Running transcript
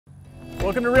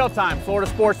Welcome to Real Time, Florida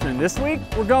Sportsman. This week,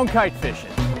 we're going kite fishing.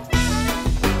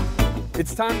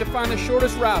 It's time to find the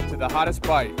shortest route to the hottest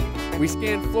bite. We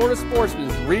scan Florida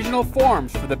Sportsman's regional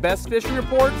forums for the best fishing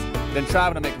reports, then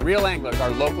travel to make real anglers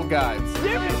our local guides.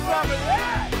 Give me some of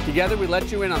that! Together, we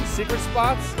let you in on secret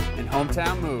spots and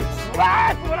hometown moves.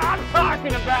 That's what I'm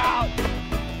talking about!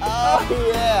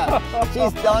 Oh yeah,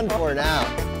 she's done for now.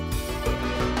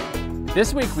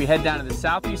 This week, we head down to the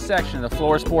southeast section of the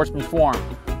Florida Sportsman Forum.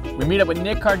 We meet up with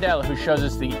Nick Cardella, who shows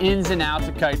us the ins and outs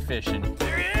of kite fishing.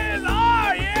 There he is!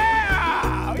 Oh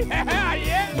yeah!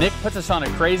 Yeah! Nick puts us on a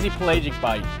crazy pelagic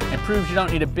bite and proves you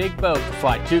don't need a big boat to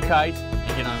fly 2 kites and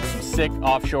get on some sick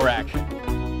offshore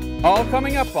action. All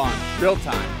coming up on Real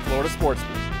Time, Florida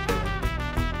Sportsman.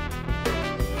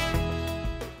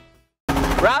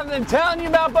 Rather than telling you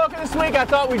about Boca this week, I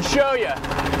thought we'd show you.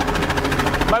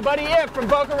 My buddy If from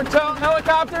Boca Raton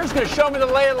Helicopter is going to show me the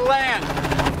lay of the land.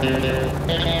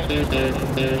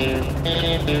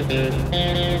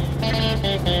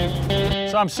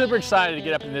 So I'm super excited to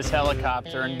get up in this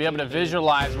helicopter and be able to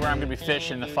visualize where I'm going to be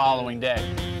fishing the following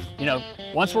day. You know,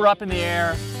 once we're up in the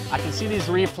air, I can see these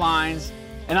reef lines,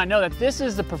 and I know that this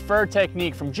is the preferred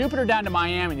technique from Jupiter down to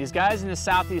Miami. These guys in the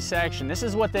southeast section, this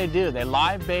is what they do. They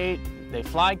live bait, they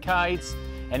fly kites,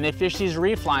 and they fish these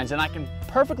reef lines, and I can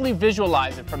perfectly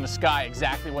visualize it from the sky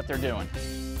exactly what they're doing.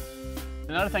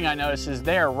 Another thing I noticed is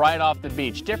they are right off the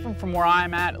beach. Different from where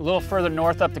I'm at, a little further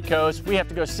north up the coast. We have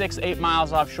to go 6-8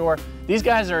 miles offshore. These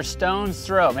guys are a stone's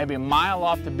throw, maybe a mile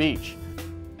off the beach.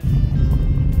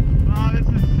 Oh, this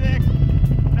is sick.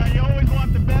 Now you always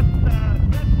want the best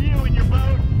view in your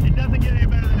boat. It doesn't get any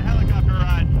better than a helicopter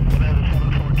ride.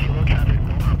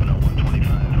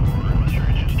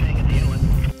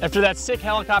 After that sick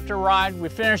helicopter ride, we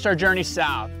finished our journey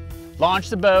south, launched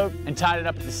the boat, and tied it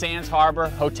up at the Sands Harbor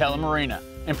Hotel and Marina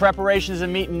in preparations of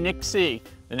meeting Nick C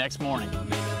the next morning.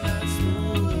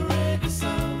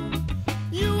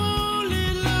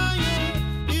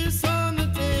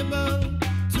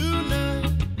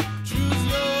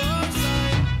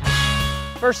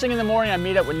 First thing in the morning, I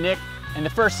meet up with Nick, and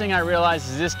the first thing I realize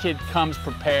is this kid comes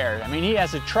prepared. I mean, he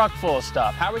has a truck full of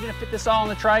stuff. How are we gonna fit this all in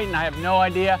the Triton? I have no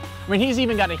idea. I mean, he's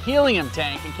even got a helium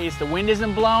tank in case the wind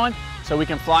isn't blowing, so we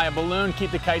can fly a balloon,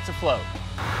 keep the kites afloat.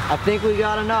 I think we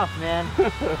got enough, man.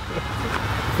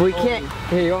 If we can't,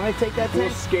 here, you want me to take that tank?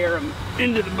 We'll scare him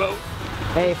into the boat.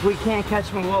 Hey, if we can't catch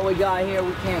them with what we got here,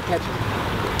 we can't catch them.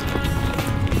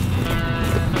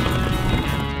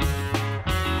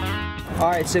 All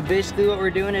right, so basically what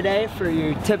we're doing today for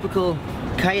your typical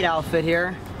kite outfit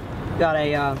here, got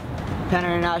a Penn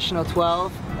International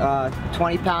 12,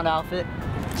 20-pound outfit.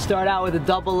 Start out with a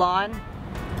double line,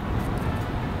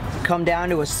 come down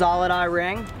to a solid eye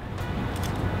ring,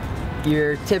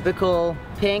 your typical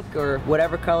pink or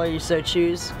whatever color you so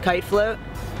choose kite float,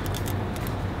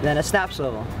 then a snap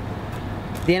swivel.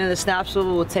 At the end of the snap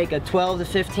swivel, we'll take a 12 to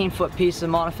 15 foot piece of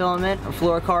monofilament or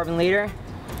fluorocarbon leader.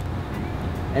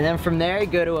 And then from there, you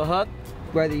go to a hook,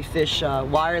 whether you fish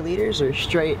wire leaders or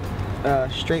straight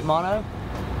mono,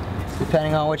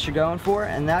 depending on what you're going for,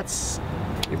 and that's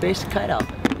your basic kite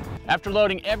outfit. After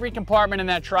loading every compartment in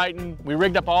that Triton, we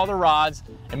rigged up all the rods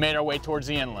and made our way towards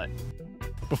the inlet.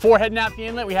 Before heading out the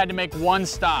inlet, we had to make one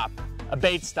stop, a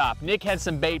bait stop. Nick had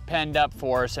some bait penned up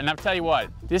for us, and I'll tell you what,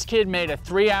 this kid made a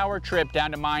 3-hour trip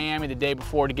down to Miami the day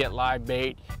before to get live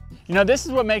bait. You know, this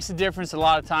is what makes the difference a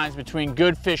lot of times between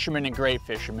good fishermen and great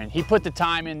fishermen. He put the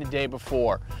time in the day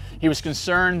before. He was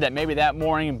concerned that maybe that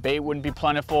morning bait wouldn't be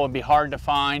plentiful, it'd be hard to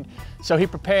find, so he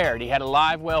prepared. He had a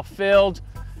live well filled.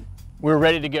 We were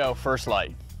ready to go, first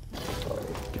light.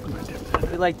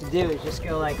 What we like to do is just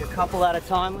go like a couple at a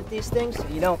time with these things so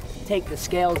you don't take the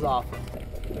scales off.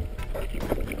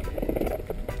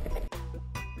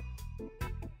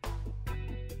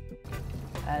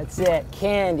 That's it,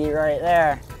 candy right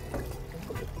there.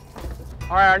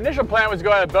 All right, our initial plan was to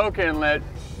go out of Boca Inlet.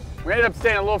 We ended up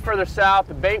staying a little further south.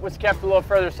 The bait was kept a little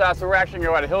further south, so we're actually going to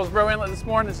go out of Hillsborough Inlet this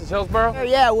morning. This is Hillsborough?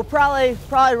 Yeah, we'll probably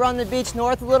run the beach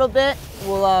north a little bit.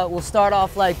 We'll start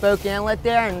off like Boca Inlet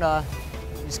there and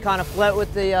just kind of float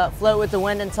with the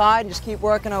wind and tide and just keep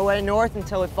working our way north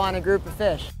until we find a group of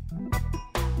fish.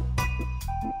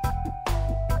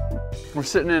 We're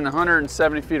sitting in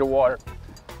 170 feet of water.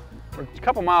 We're a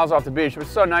couple miles off the beach. It's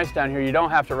so nice down here, you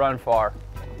don't have to run far.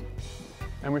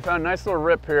 And we found a nice little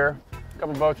rip here. A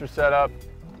couple boats are set up.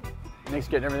 Nick's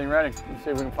getting everything ready. Let's see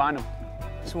if we can find them.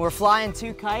 So we're flying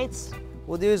 2 kites. What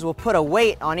we'll do is we'll put a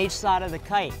weight on each side of the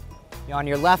kite. On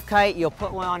your left kite, you'll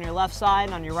put one on your left side,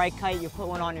 and on your right kite, you'll put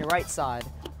one on your right side.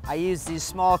 I use these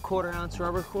small 1/4 ounce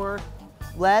rubber core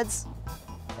leads,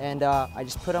 And I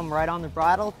just put them right on the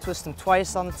bridle, twist them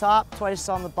twice on the top, twice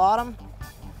on the bottom.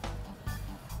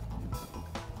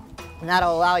 And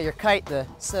that'll allow your kite to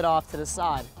sit off to the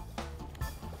side.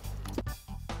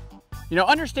 You know,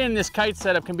 understanding this kite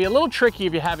setup can be a little tricky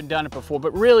if you haven't done it before,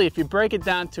 but really if you break it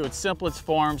down to its simplest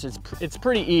forms, it's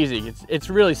pretty easy. It's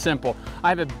really simple. I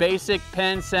have a basic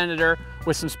Penn Senator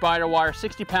with some spider wire,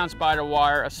 60-pound spider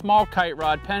wire, a small kite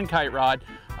rod, Penn kite rod,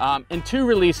 and 2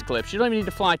 release clips. You don't even need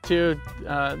to fly 2.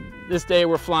 This day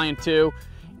we're flying 2.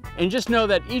 And just know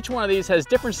that each one of these has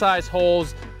different size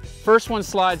holes. First one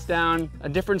slides down, a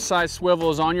different size swivel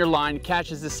is on your line,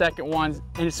 catches the second one,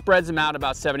 and it spreads them out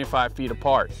about 75 feet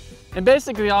apart. And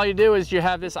basically all you do is you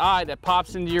have this eye that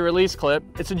pops into your release clip.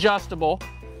 It's adjustable,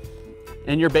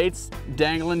 and your bait's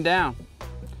dangling down.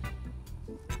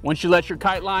 Once you let your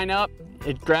kite line up,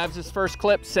 it grabs this first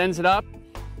clip, sends it up,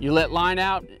 you let line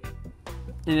out,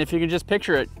 and if you can just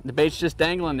picture it, the bait's just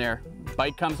dangling there.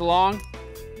 Bite comes along,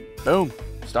 boom,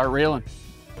 start reeling.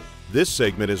 This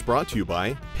segment is brought to you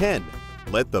by Penn.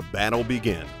 Let the battle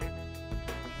begin.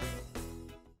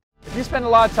 If you spend a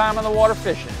lot of time on the water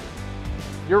fishing,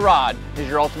 your rod is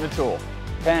your ultimate tool.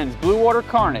 Penn's Blue Water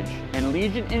Carnage and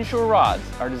Legion inshore rods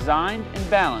are designed and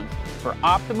balanced for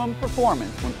optimum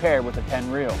performance when paired with a Penn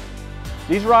reel.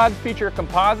 These rods feature a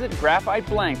composite graphite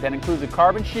blank that includes a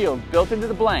carbon shield built into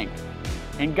the blank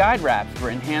and guide wraps for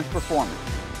enhanced performance.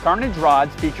 Carnage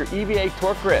rods feature EVA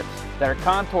torque grips that are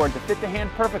contoured to fit the hand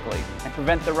perfectly and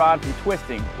prevent the rod from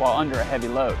twisting while under a heavy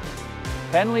load.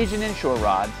 Penn Legion inshore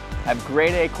rods have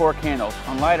grade A cork handles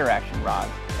on lighter action rods,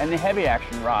 and the heavy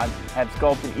action rods have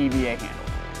sculpted EVA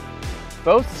handles.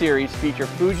 Both series feature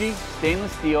Fuji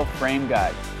stainless steel frame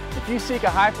guides. If you seek a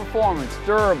high performance,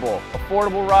 durable,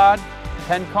 affordable rod,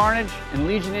 Penn Carnage and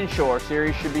Legion inshore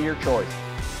series should be your choice.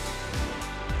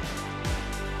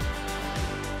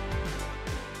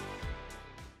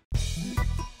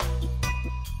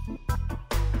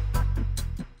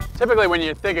 Typically when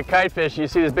you think of kite fishing, you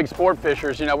see these big sport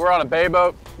fishers. You know, we're on a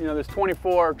bayboat, you know, this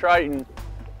 24 Triton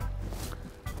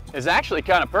is actually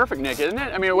kind of perfect, Nick, isn't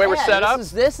it? I mean, the way we're set up.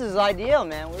 This is ideal,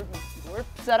 man. We're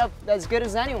set up as good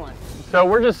as anyone. So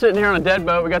we're just sitting here on a dead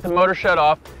boat. We got the motor shut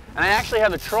off, and I actually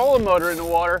have the trolling motor in the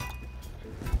water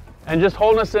and just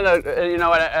holding us in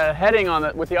a heading on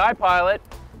it with the iPilot.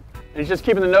 And he's just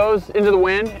keeping the nose into the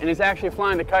wind, and he's actually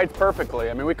flying the kites perfectly.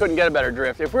 I mean, we couldn't get a better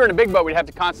drift. If we were in a big boat, we'd have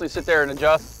to constantly sit there and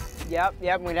adjust.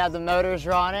 Yep, we'd have the motors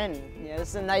running. Yeah, this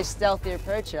is a nice stealthy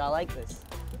approach here. I like this.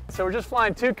 So we're just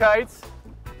flying 2 kites,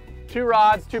 2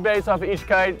 rods, 2 baits off of each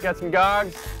kite. Got some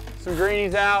Gozdz, some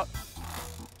greenies out.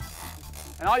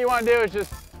 And all you want to do is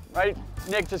just, right,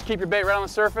 Nick, just keep your bait right on the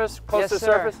surface, close to the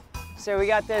surface. So we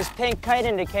got those pink kite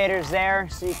indicators there,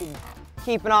 so you can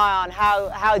keep an eye on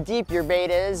how deep your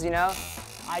bait is, you know.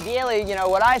 Ideally, you know,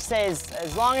 what I say is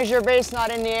as long as your bait's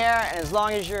not in the air and as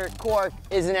long as your cork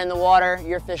isn't in the water,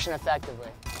 you're fishing effectively.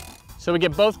 So we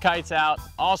get both kites out,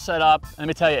 all set up. Let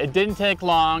me tell you, it didn't take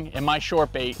long and my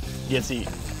short bait gets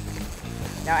eaten.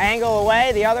 Now angle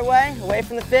away, the other way, away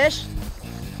from the fish.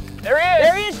 There he is!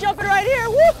 There he is, jumping right here,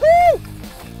 woohoo!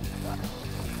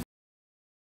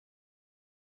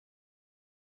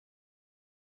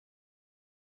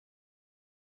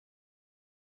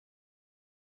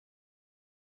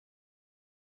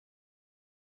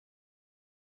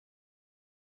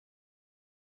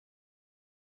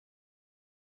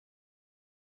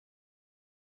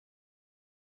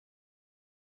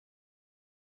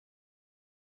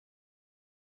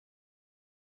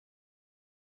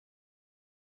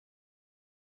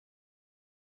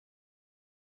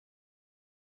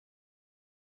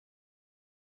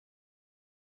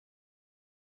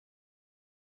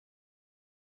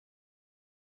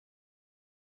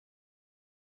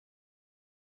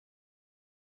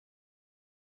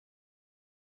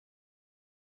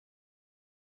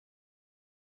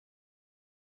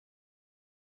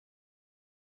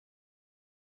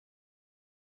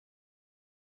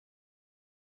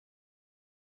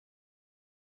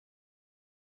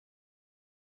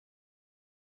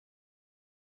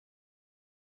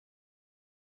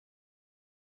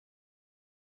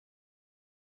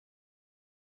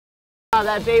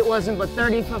 That bait wasn't but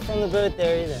 30 foot from the boat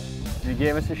there either. He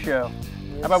gave us a show.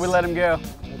 How about we let him go?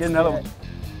 Get another one.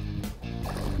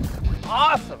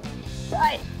 Awesome!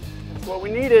 Right. That's what we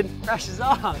needed. Pressure's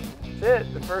on. That's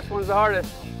it. The first one's the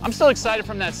hardest. I'm still excited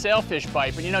from that sailfish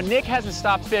bite, but you know, Nick hasn't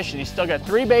stopped fishing. He's still got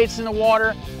 3 baits in the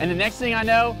water, and the next thing I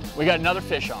know, we got another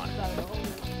fish on.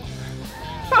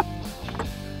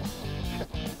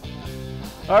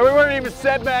 All right, we weren't even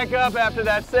set back up after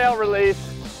that sail release.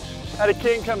 Had a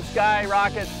king come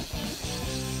skyrocket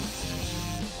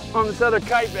on this other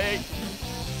kite bait.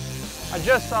 I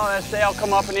just saw that sail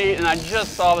come up and eat, and I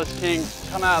just saw this king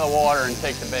come out of the water and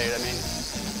take the bait. I mean, it's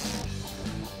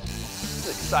as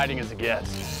exciting as it gets.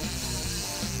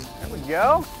 There we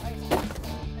go.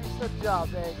 Good job,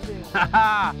 babe.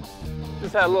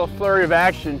 Just had a little flurry of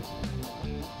action.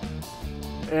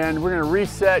 And we're gonna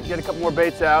reset, get a couple more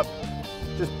baits out,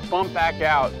 just bump back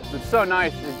out. It's so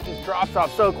nice, it just drops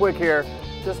off so quick here.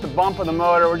 Just the bump of the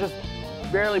motor, we're just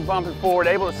barely bumping forward,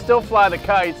 able to still fly the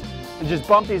kites and just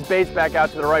bump these baits back out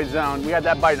to the right zone. We had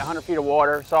that bite in 100 feet of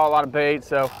water, saw a lot of bait,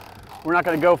 so we're not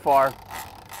gonna go far.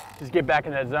 Just get back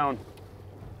in that zone,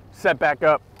 set back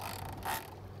up.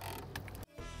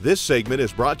 This segment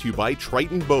is brought to you by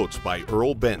Triton Boats by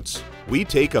Earl Bentz. We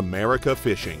take America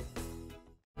fishing.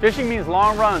 Fishing means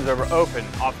long runs over open,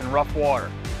 often rough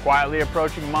water, quietly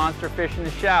approaching monster fish in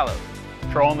the shallows,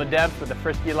 trolling the depths with a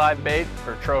frisky live bait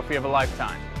for a trophy of a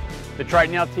lifetime. The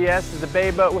Triton LTS is a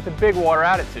bay boat with a big water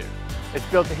attitude. It's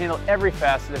built to handle every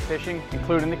facet of fishing,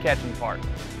 including the catching part.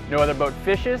 No other boat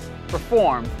fishes,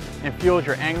 performs, and fuels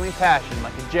your angling passion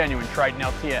like a genuine Triton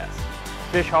LTS.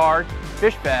 Fish hard,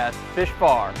 fish fast, fish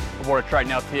far aboard a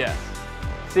Triton LTS.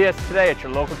 See us today at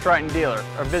your local Triton dealer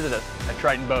or visit us at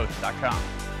tritonboats.com.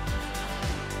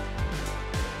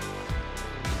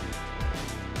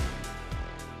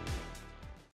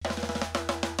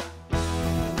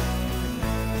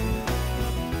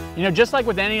 You know, just like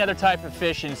with any other type of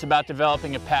fishing, it's about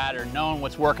developing a pattern, knowing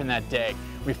what's working that day.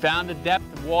 We found the depth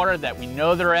of water that we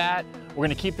know they're at. We're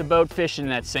gonna keep the boat fishing in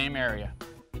that same area.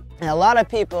 And a lot of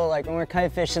people, like when we're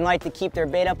kite fishing, like to keep their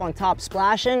bait up on top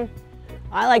splashing.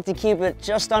 I like to keep it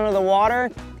just under the water.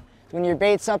 When your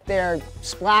bait's up there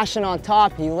splashing on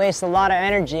top, you waste a lot of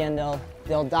energy and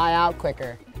they'll die out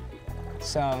quicker.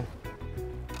 So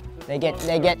they get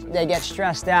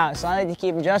stressed out. So I like to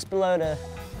keep them just below the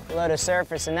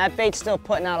surface, and that bait's still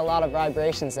putting out a lot of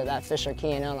vibrations that fish are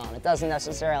keying in on. It doesn't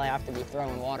necessarily have to be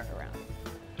throwing water around.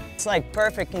 It's like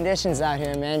perfect conditions out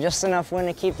here, man. Just enough wind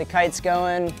to keep the kites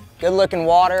going, good looking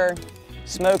water,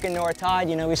 smoking north tide.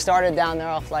 You know, we started down there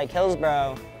off Lake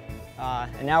Hillsborough,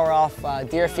 and now we're off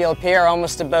Deerfield Pier,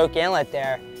 almost to Boca Inlet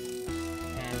there.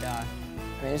 And I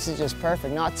mean, this is just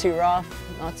perfect. Not too rough,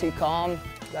 not too calm.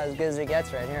 About as good as it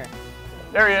gets right here.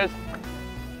 There he is.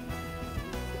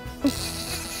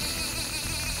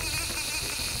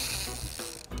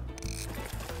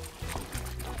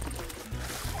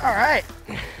 All right.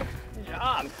 Good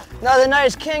job. Another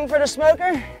nice king for the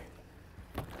smoker.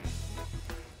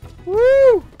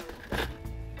 Woo!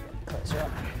 Close her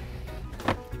up.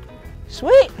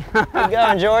 Sweet. Good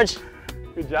going, George.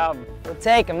 Good job. We'll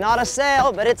take him. Not a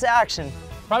sail, but it's action.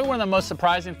 Probably one of the most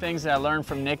surprising things that I learned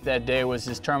from Nick that day was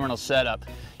his terminal setup.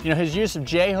 You know, his use of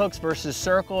J-hooks versus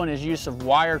circle and his use of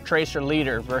wire tracer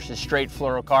leader versus straight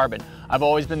fluorocarbon. I've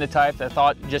always been the type that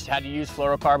thought you just had to use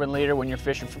fluorocarbon leader when you're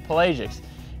fishing for pelagics.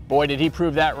 Boy, did he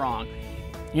prove that wrong.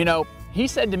 You know, he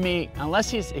said to me, unless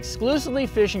he's exclusively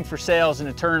fishing for sales in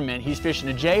a tournament, he's fishing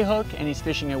a J-hook and he's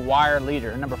fishing a wire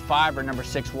leader, a number 5 or number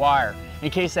 6 wire, in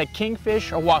case that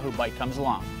kingfish or wahoo bite comes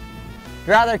along.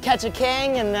 You'd rather catch a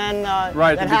king and then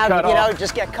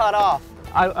just get cut off.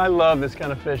 I love this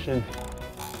kind of fishing.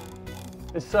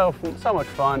 It's so much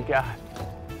fun, God.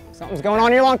 Something's going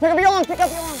on your long. Pick up your long. Pick up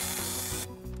your long.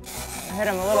 I hit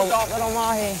him a little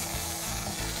mahi.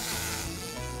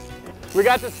 We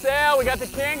got the sail, we got the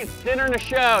king, it's dinner and a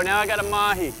show. Now I got a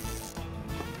mahi.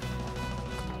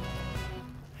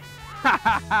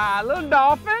 Little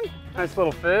dolphin. Nice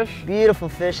little fish. Beautiful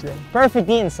fish there. Perfect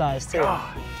eating size too.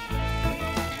 God.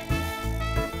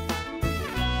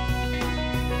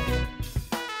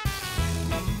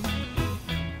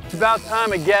 It's about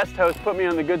time a guest host put me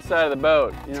on the good side of the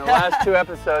boat. You know, the last 2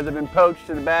 episodes have been poached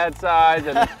to the bad side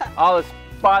and all the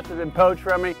spots have been poached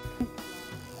from me.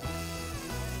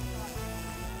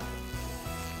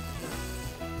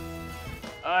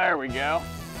 There we go.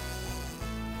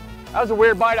 That was a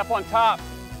weird bite up on top.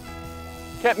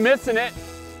 Kept missing it.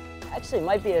 Actually, it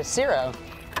might be a Cero.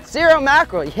 Cero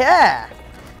mackerel, yeah.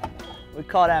 We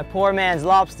call that poor man's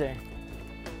lobster.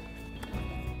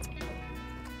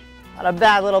 Not a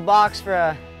bad little box for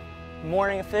a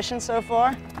morning of fishing so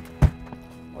far.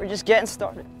 We're just getting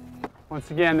started. Once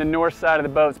again, the north side of the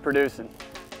boat's producing.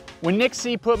 When Nick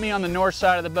C put me on the north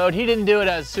side of the boat, he didn't do it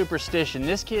as superstition.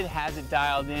 This kid has it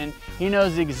dialed in. He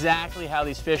knows exactly how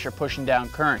these fish are pushing down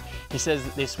current. He says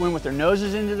that they swim with their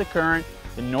noses into the current.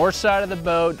 The north side of the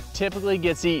boat typically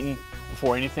gets eaten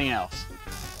before anything else.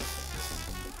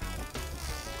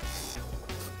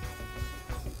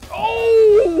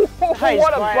 Oh, nice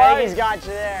what a bite. bite. I think he's got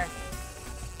you there.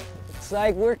 It's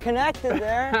like we're connected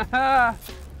there.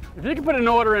 If you could put an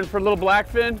order in for a little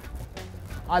blackfin.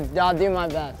 I'll do my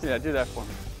best. Yeah, do that for me.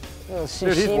 Little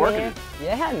Dude, he's sashimi working here. it.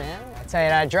 Yeah, man. I tell you,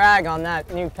 that drag on that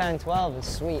new Pen 12 is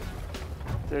sweet.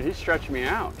 Dude, he's stretching me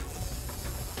out.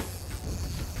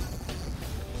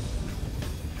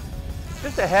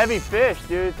 Just a heavy fish,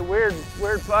 dude. It's a weird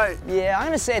bite. Yeah, I'm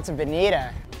gonna say it's a bonito.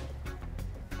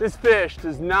 This fish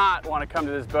does not want to come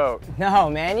to this boat. No,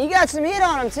 man, you got some heat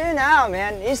on him too now,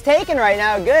 man. He's taking right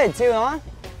now good too, huh?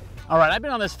 All right, I've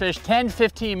been on this fish 10,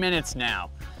 15 minutes now.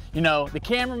 You know, the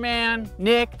cameraman,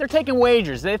 Nick, they're taking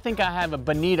wagers. They think I have a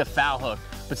bonita foul hook,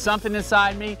 but something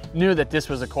inside me knew that this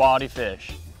was a quality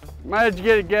fish. Might have to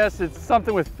get a guess, it's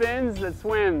something with fins that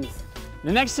swims.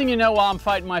 The next thing you know, while I'm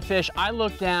fighting my fish, I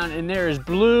look down and there is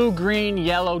blue, green,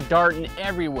 yellow darting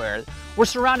everywhere. We're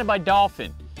surrounded by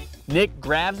dolphin. Nick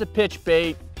grabs a pitch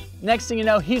bait. Next thing you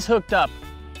know, he's hooked up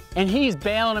and he's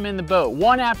bailing them in the boat,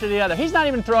 one after the other. He's not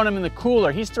even throwing them in the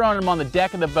cooler. He's throwing them on the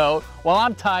deck of the boat while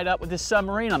I'm tied up with this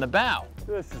submarine on the bow.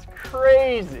 This is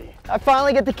crazy. I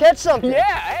finally get to catch something.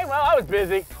 Yeah, hey, well, I was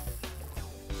busy.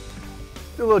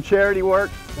 Do a little charity work.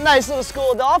 Nice little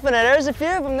school of dolphin. There's a few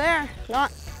of them there.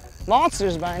 Not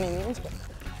monsters by any means, but.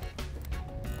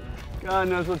 God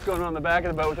knows what's going on in the back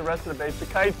of the boat with the rest of the baits. The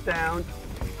kite's down.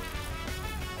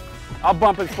 I'll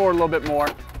bump it forward a little bit more.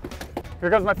 Here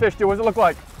comes my fish, dude. What's it look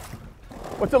like?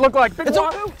 What's it look like? Big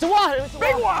wahoo? It's a wahoo. It's a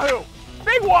Big wahoo. wahoo!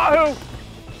 Big wahoo!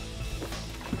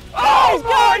 Oh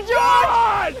my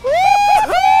God!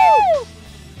 Woo-hoo!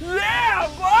 Yeah,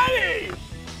 buddy!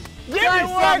 Give me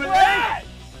some of that!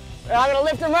 I'm gonna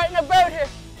lift him right in the boat here.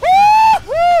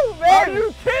 Woo-hoo, Are man!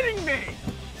 you kidding me?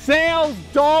 Sails,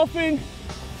 dolphin.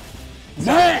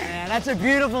 Man, that's a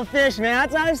beautiful fish, man.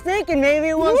 That's what I was thinking. Maybe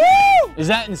it was. Woo! Is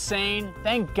that insane?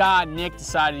 Thank God Nick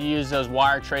decided to use those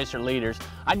wire tracer leaders.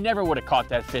 I never would have caught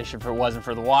that fish if it wasn't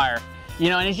for the wire. You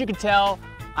know, and as you can tell,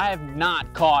 I have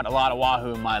not caught a lot of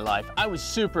wahoo in my life. I was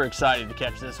super excited to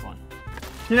catch this one.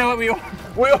 You know what, we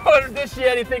ordered this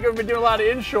Yeti thinking we've been doing a lot of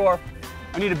inshore.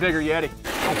 I need a bigger Yeti.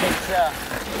 I think so.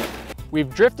 We've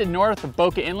drifted north of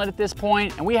Boca Inlet at this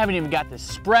point, and we haven't even got this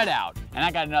spread out, and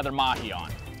I got another mahi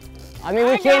on. I mean,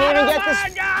 we can't even get this. I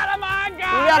got him!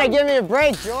 You gotta give me a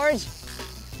break, George.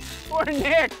 Poor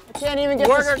Nick. I can't even get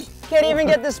this. Can't even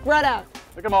get this spread out.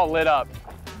 Look, I'm all lit up.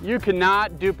 You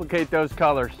cannot duplicate those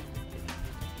colors.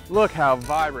 Look how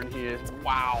vibrant he is.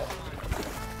 Wow.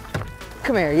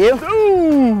 Come here, you.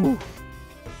 Ooh.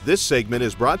 This segment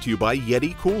is brought to you by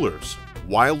Yeti Coolers.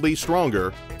 Wildly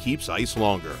stronger, keeps ice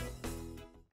longer.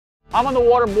 I'm on the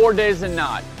water more days than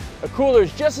not. A cooler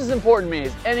is just as important to me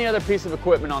as any other piece of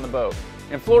equipment on the boat.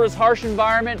 In Florida's harsh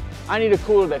environment, I need a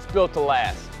cooler that's built to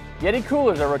last. Yeti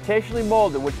coolers are rotationally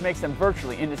molded, which makes them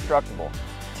virtually indestructible.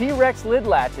 T-Rex lid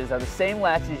latches are the same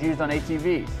latches used on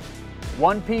ATVs.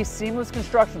 One-piece seamless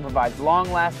construction provides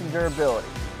long-lasting durability.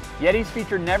 Yetis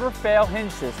feature never-fail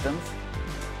hinge systems,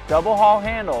 double hull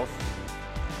handles,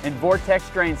 and vortex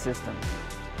drain systems.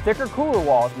 Thicker cooler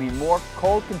walls mean more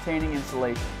cold-containing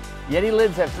insulation. Yeti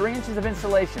lids have 3 inches of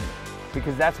insulation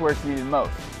because that's where it's needed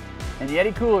most. And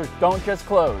Yeti coolers don't just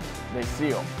close, they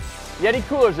seal. Yeti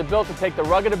coolers are built to take the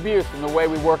rugged abuse from the way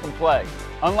we work and play.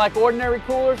 Unlike ordinary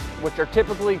coolers, which are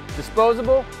typically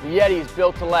disposable, the Yeti is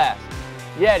built to last.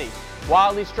 Yeti,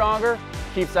 wildly stronger,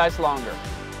 keeps ice longer.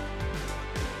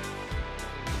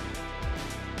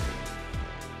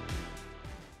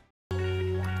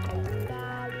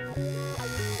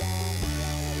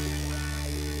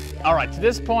 All right, to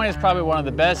this point is probably one of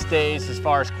the best days as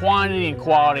far as quantity and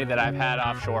quality that I've had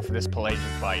offshore for this pelagic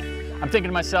bite. I'm thinking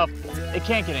to myself, it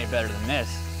can't get any better than this.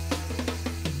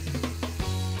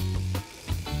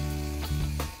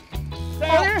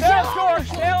 Sail short,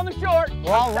 sail on the short.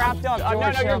 We're all wrapped up,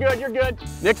 George. No, you're good, you're good.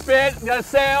 Nick's bit, got a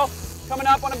sail, coming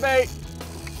up on a bait.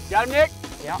 Got him, Nick?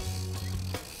 Yeah.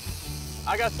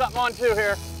 I got something on too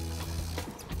here.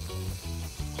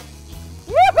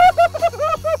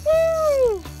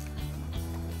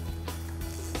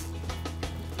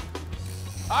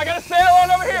 I got a sail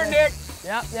on over here, Nick.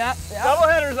 Yep. Double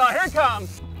headers on, here it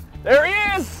comes. There he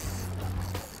is.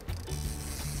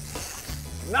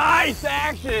 Nice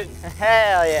action.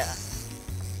 Hell yeah.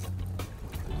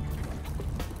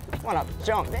 Come on up,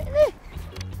 jump, baby.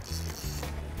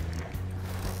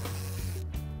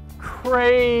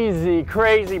 Crazy,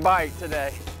 crazy bite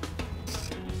today.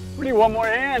 We need one more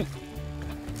hand.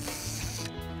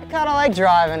 I kind of like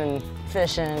driving and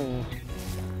fishing.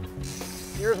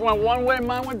 Yours went one way,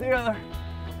 mine went the other.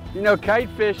 You know, kite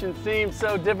fishing seems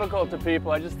so difficult to people.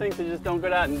 I just think they just don't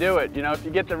go out and do it. You know, if you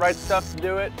get the right stuff to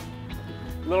do it,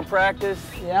 a little practice.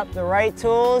 Yep, the right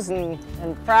tools and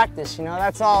practice, you know,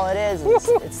 that's all it is.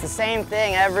 It's the same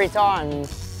thing every time.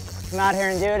 Come out here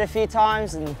and do it a few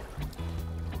times and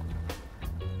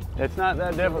It's not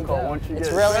that difficult once you get,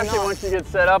 especially once you get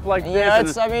set up like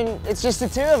this. Yeah, I mean, it's just the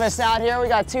two of us out here. We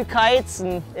got 2 kites,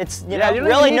 and it's you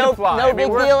really no big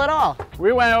deal at all.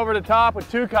 We went over the top with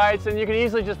 2 kites, and you can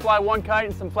easily just fly 1 kite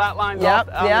and some flat lines off.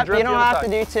 Yep, you don't have to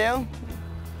do 2.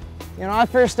 You know, I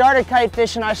first started kite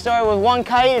fishing, I started with 1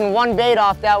 kite and 1 bait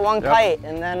off that 1 kite,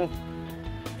 and then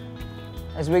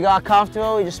as we got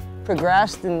comfortable, we just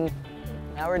progressed, and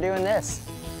now we're doing this.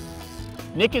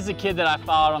 Nick is a kid that I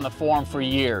followed on the forum for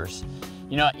years.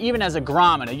 You know, even as a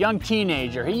grommet, a young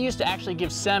teenager, he used to actually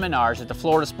give seminars at the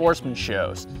Florida Sportsman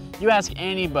shows. You ask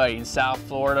anybody in South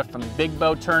Florida, from big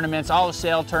boat tournaments, all the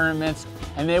sail tournaments,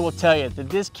 and they will tell you that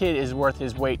this kid is worth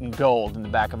his weight in gold in the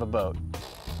back of a boat.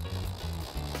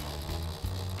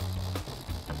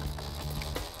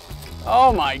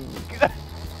 Oh my God.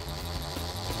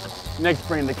 Nick's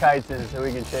bringing the kites in so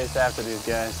we can chase after these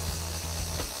guys.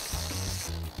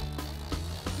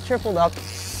 Tripled up.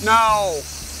 No!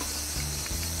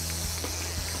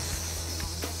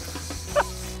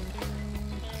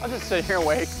 I'll just sit here and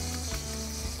wait.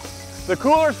 The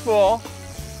cooler's full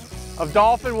of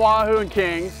dolphin, wahoo, and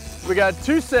kings. We got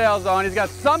 2 sails on. He's got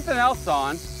something else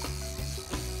on.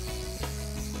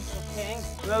 King.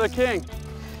 Another king.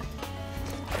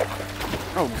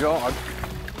 Oh God.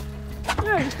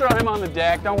 Yeah, just throw him on the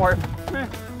deck. Don't worry.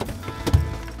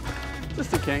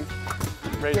 Just a king.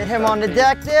 Get him on the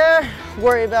deck there.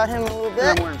 Worry about him a little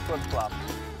bit. I'm wearing flip-flops.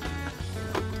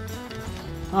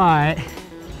 All right.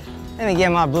 Let me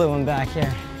get my blue one back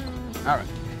here. All right.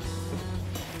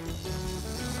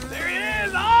 There he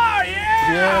is. Oh,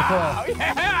 yeah. Beautiful.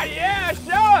 Yeah,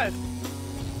 show us.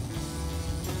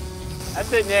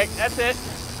 That's it, Nick. That's it.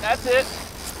 That's it.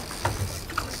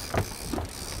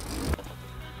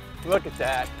 Look at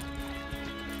that.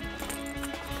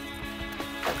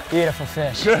 Beautiful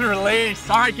fish. Good release.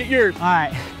 All right, get yours. All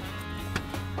right.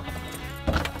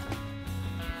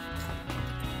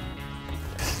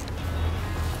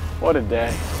 What a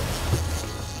day.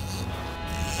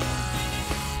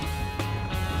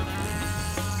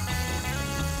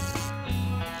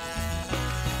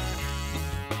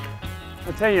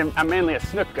 I'll tell you, I'm mainly a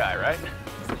snook guy, right?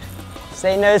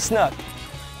 Say no snook.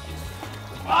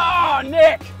 Oh,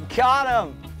 Nick! Got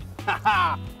him.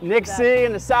 Nick C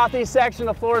in the southeast section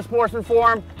of the Florida Sportsman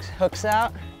Forum. Hooks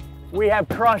out. We have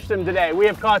crushed them today. We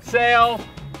have caught sail,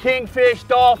 kingfish,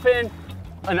 dolphin,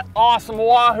 an awesome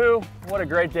wahoo. What a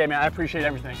great day, man. I appreciate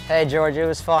everything. Hey, George, it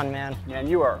was fun, man. Man,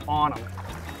 you are on them.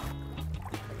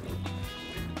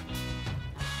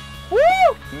 Woo!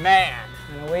 Man.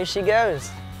 And away she goes.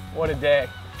 What a day.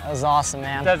 That was awesome,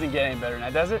 man. It doesn't get any better than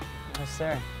that, does it? No,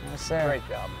 sir. No, sir. Great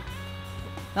job.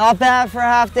 Not bad for a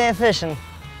half day of fishing.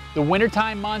 The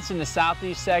wintertime months in the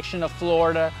southeast section of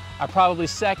Florida are probably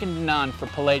second to none for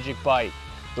pelagic bite.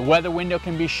 The weather window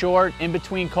can be short in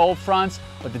between cold fronts,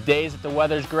 but the days that the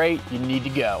weather's great, you need to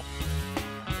go.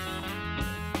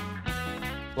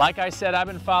 Like I said, I've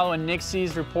been following Nick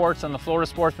C's reports on the Florida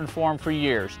Sportsman Forum for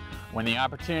years. When the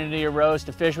opportunity arose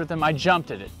to fish with him, I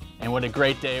jumped at it, and what a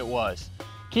great day it was.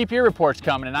 Keep your reports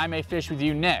coming, and I may fish with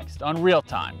you next on Real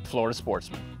Time Florida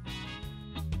Sportsman.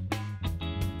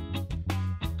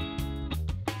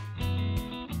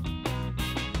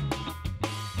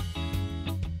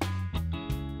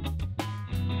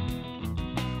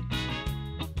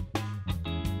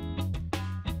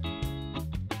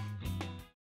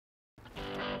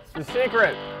 The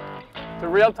secret to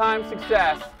real-time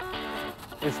success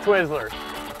is Twizzlers.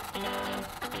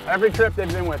 Every trip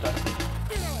they've been with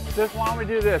us. Just why don't we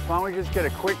do this? Why don't we just get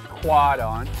a quick quad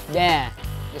on? Yeah,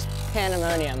 just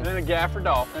pandemonium. And then a gaff for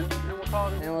dolphin, and we'll call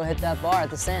it. And we'll hit that bar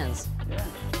at the sands. Yeah.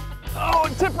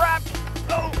 Oh, tip wrap!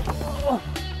 Oh! Oh!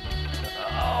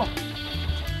 Oh!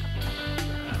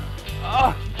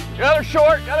 Oh! Another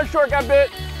short got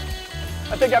bit.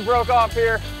 I think I broke off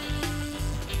here.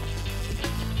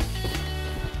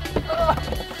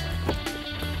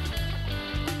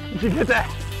 Did you get that?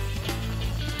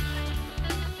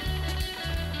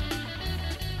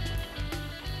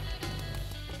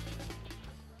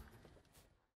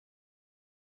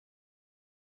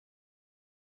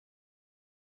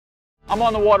 I'm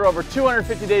on the water over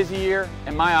 250 days a year,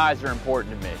 and my eyes are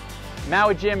important to me.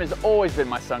 Maui Jim has always been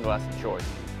my sunglass of choice.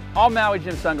 All Maui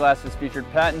Jim sunglasses featured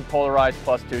patent polarized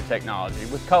 +2 technology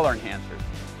with color enhancers.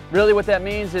 Really what that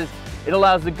means is it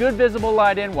allows the good visible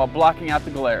light in while blocking out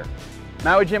the glare.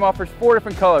 Maui Jim offers 4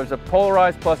 different colors of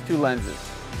polarized +2 lenses.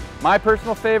 My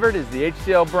personal favorite is the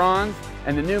HCL Bronze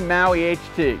and the new Maui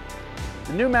HT.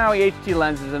 The new Maui HT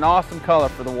lens is an awesome color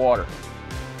for the water.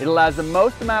 It allows the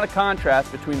most amount of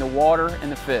contrast between the water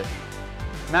and the fish.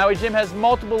 Maui Jim has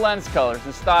multiple lens colors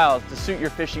and styles to suit your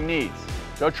fishing needs.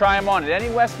 Go try them on at any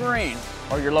West Marine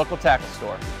or your local tackle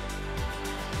store.